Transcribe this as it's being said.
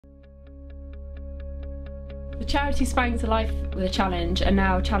The charity sprang to life with a challenge, and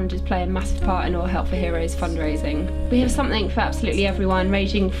now challenges play a massive part in all Help for Heroes fundraising. We have something for absolutely everyone,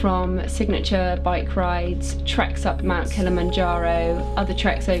 ranging from signature bike rides, treks up Mount Kilimanjaro, other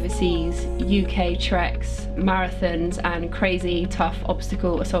treks overseas, UK treks, marathons and crazy tough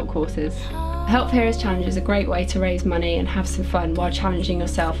obstacle assault courses. The Help for Heroes challenge is a great way to raise money and have some fun while challenging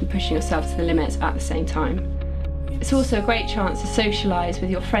yourself and pushing yourself to the limits at the same time. It's also a great chance to socialise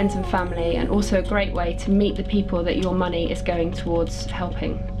with your friends and family, and also a great way to meet the people that your money is going towards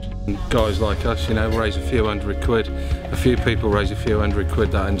helping. Guys like us, you know, raise a few £100. A few people raise a few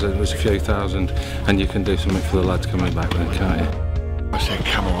 £100, that ends up as a few thousand, and you can do something for the lads coming back then, can't you? I said,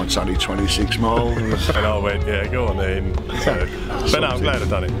 come on, it's only 26 miles. And I went, yeah, go on then. But no, I'm glad I've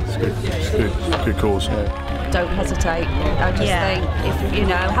done it. It's good cause. Don't hesitate. I just think, if you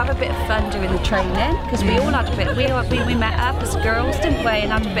know, have a bit of fun doing the training, because we all had a bit. We met up as girls, didn't we, and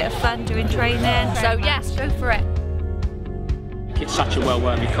had a bit of fun doing training. So yes, go for it. It's such a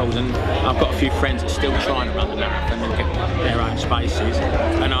well-worthy cause, and I've got a few friends that are still trying to run the marathon and get their own spaces.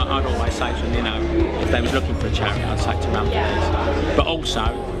 And I'd always say to them, you know, if they was looking for a charity, I'd say to run for this. But also,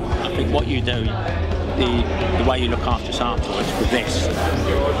 I think what you do, the way you look after us afterwards with this,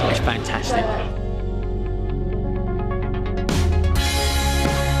 is fantastic.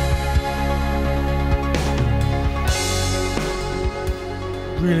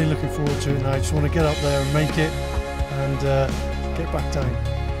 Really looking forward to it now. I just want to get up there and make it and get back down.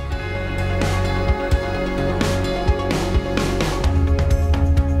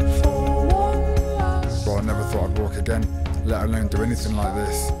 Well, I never thought I'd walk again, let alone do anything like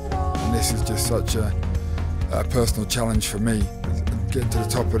this. And this is just such a personal challenge for me. Getting to the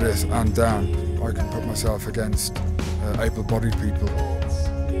top of this and down, I can put myself against able-bodied people.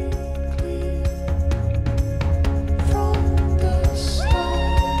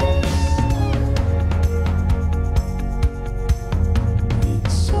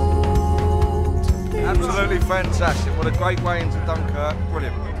 Absolutely fantastic. What a great way into Dunkirk.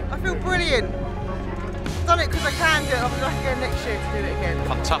 Brilliant. I feel brilliant. I've done it because I can do it. I'll be back again next year to do it again.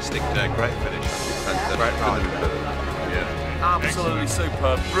 Fantastic, great finish. Great ride. Yeah. Absolutely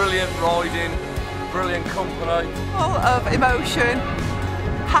superb. Brilliant riding, brilliant company. Full of emotion,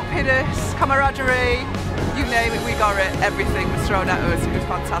 happiness, camaraderie, you name it, we got it. Everything was thrown at us. It was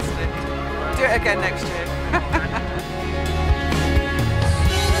fantastic. Do it again next year.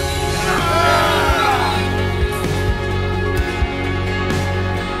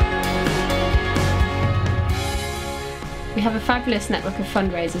 We have a fabulous network of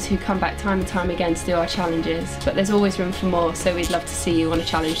fundraisers who come back time and time again to do our challenges, but there's always room for more, so we'd love to see you on a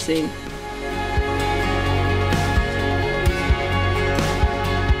challenge soon.